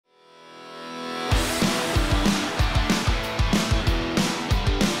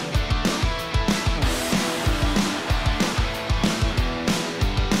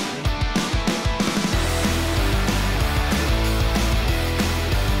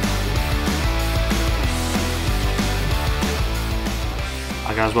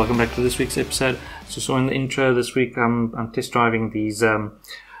guys, welcome back to this week's episode. So in the intro this week, I'm test driving these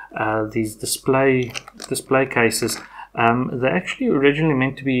display cases. They're actually originally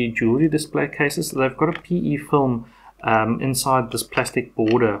meant to be jewelry display cases. They've got a PE film inside this plastic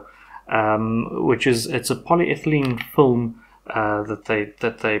border, which is it's a polyethylene film that they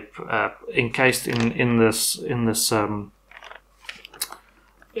encased in this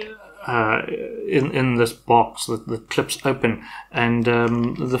box that clips open, and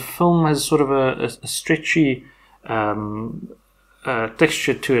the film has sort of a stretchy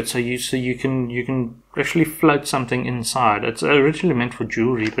texture to it, so you can actually float something inside. It's originally meant for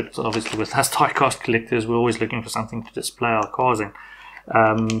jewelry, but obviously with us die-cast collectors, we're always looking for something to display our cars in.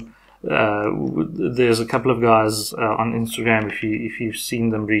 There's a couple of guys on Instagram, if you've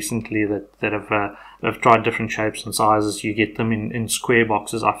seen them recently, that have tried different shapes and sizes. You get them in square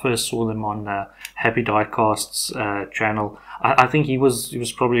boxes. I first saw them on Happy Diecast's channel. I think he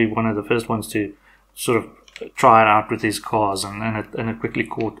was probably one of the first ones to sort of try it out with his cars, and it quickly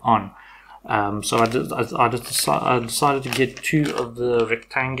caught on. So I decided to get two of the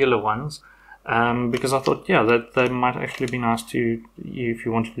rectangular ones. Because I thought, yeah, that they might actually be nice to, if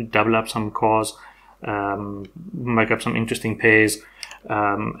you wanted to double up some cars, make up some interesting pairs,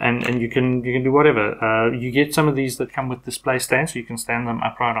 and you can do whatever. You get some of these that come with display stands, so you can stand them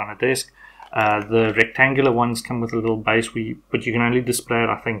upright on a desk. The rectangular ones come with a little base, but you can only display it,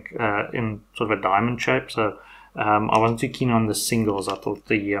 I think, in sort of a diamond shape. So I wasn't too keen on the singles. I thought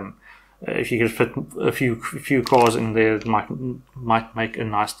if you could fit a few cars in there, it might make a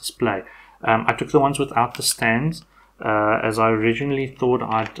nice display. I took the ones without the stands, as I originally thought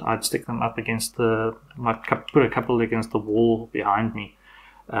I'd stick them up against might put a couple against the wall behind me.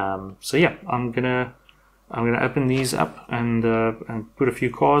 So yeah, I'm gonna open these up and put a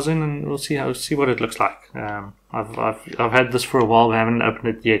few cars in, and we'll see what it looks like. I've had this for a while, I haven't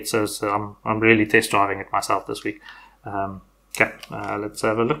opened it yet, so I'm really test driving it myself this week. Okay, let's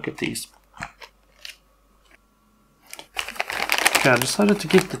have a look at these. Okay, I decided to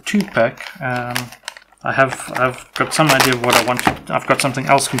get the 2-pack. I've got some idea of what I want. I've got something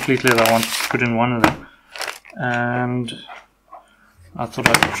else completely that I want to put in one of them, and I thought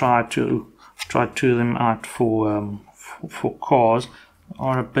I'd try two of them out for cars. They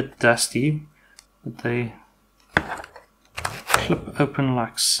are a bit dusty, but they clip open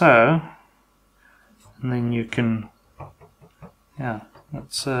like so, and then you can, yeah,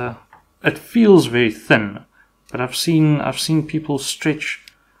 it's it feels very thin. But I've seen people stretch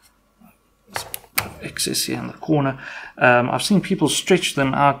excess here in the corner. I've seen people stretch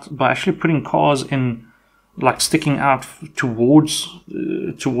them out by actually putting cars in, like sticking out towards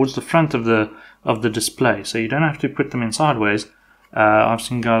the front of the display. So you don't have to put them in sideways. I've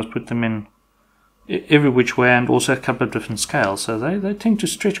seen guys put them in every which way, and also a couple of different scales. So they tend to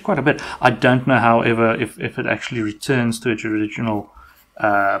stretch quite a bit. I don't know, however, if it actually returns to its original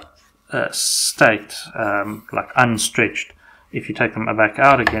state, like unstretched, if you take them back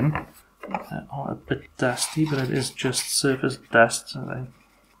out again. They are a bit dusty, but it is just surface dust, so they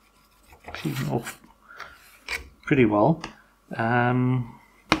clean off pretty well. So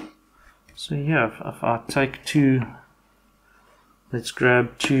yeah, if I take two, let's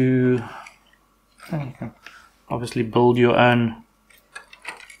grab two. You can obviously build your own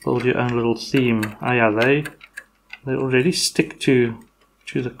little theme. Oh yeah, they already stick to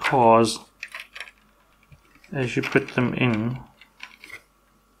the cars as you put them in.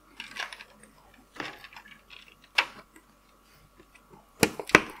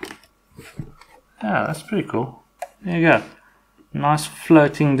 Yeah, that's pretty cool. There you go. Nice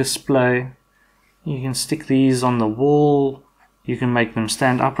floating display. You can stick these on the wall. You can make them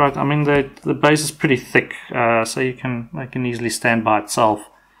stand upright. I mean, the base is pretty thick, so they can easily stand by itself.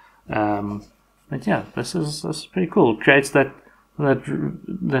 But yeah, this is pretty cool. It creates that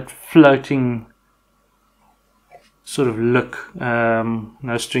floating sort of look,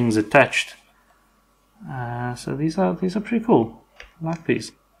 no strings attached. So these are pretty cool. I like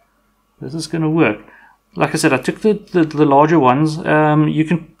these. This is going to work. Like I said, I took the larger ones. You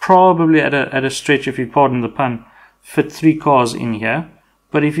can probably at a stretch, if you pardon the pun, fit 3 cars in here.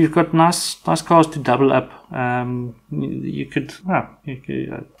 But if you've got nice cars to double up, you could. I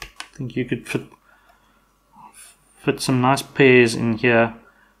think you could fit some nice pairs in here.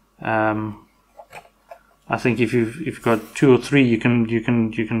 I think if you've got 2 or 3, you can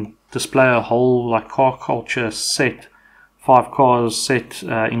display a whole like car culture set, 5 cars set,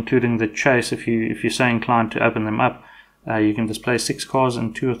 including the chase. If you're so inclined to open them up, you can display 6 cars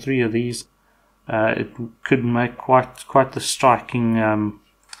and 2 or 3 of these. It could make quite the striking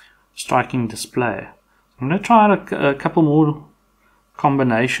display. I'm going to try out a couple more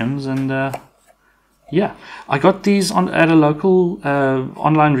combinations. And yeah, I got these at a local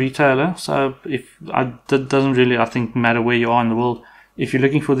online retailer. So that doesn't really, I think, matter where you are in the world. If you're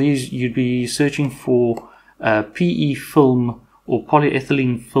looking for these, you'd be searching for PE film or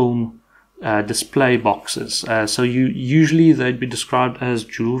polyethylene film display boxes. So usually they'd be described as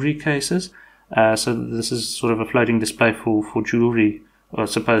jewelry cases. So this is sort of a floating display for jewelry, or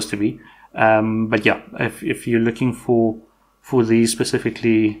supposed to be. But yeah, if you're looking for these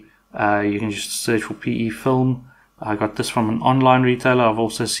specifically, you can just search for PE film. I got this from an online retailer. I've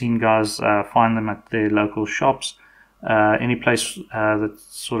also seen guys find them at their local shops. Any place that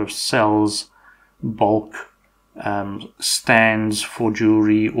sort of sells bulk stands for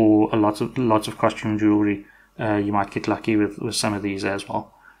jewelry or lots of costume jewelry, you might get lucky with some of these as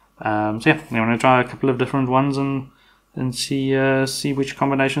well. So yeah, I'm going to try a couple of different ones and see which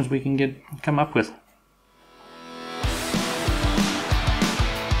combinations we can come up with.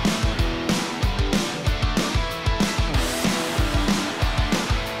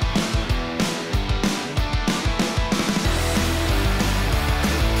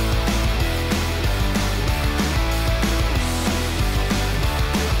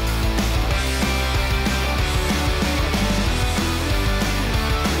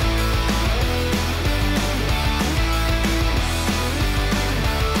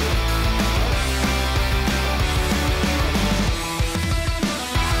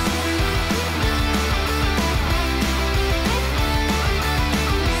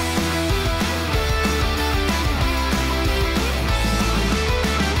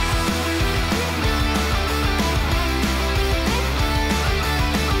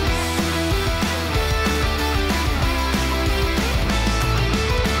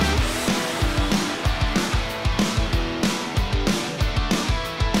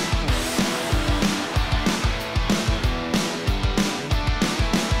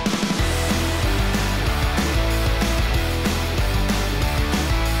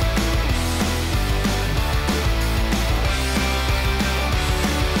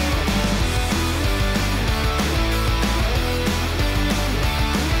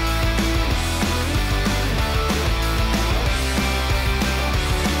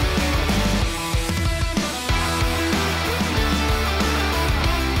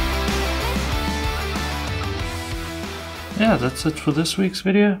 Yeah, that's it for this week's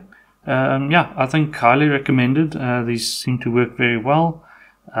video. Yeah, I think highly recommended. These seem to work very well.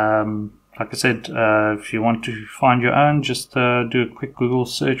 Like I said, if you want to find your own, just do a quick Google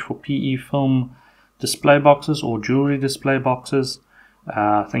search for PE film display boxes or jewelry display boxes.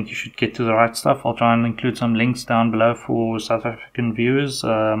 I think you should get to the right stuff. I'll try and include some links down below for South African viewers.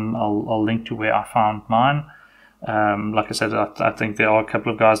 I'll link to where I found mine. Like I said, I think there are a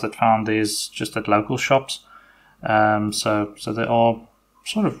couple of guys that found theirs just at local shops. So they are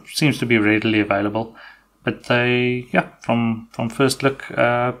sort of seems to be readily available, but they, yeah, from first look,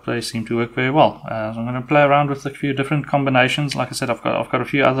 they seem to work very well. So I'm going to play around with a few different combinations. Like I said, I've got a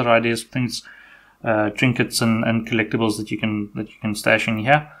few other ideas, things, trinkets and collectibles that you can stash in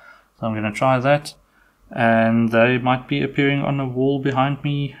here. So I'm going to try that, and they might be appearing on a wall behind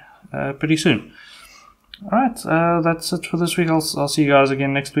me pretty soon. All right, that's it for this week. I'll see you guys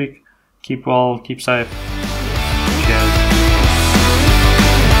again next week. Keep well, keep safe. Cheers.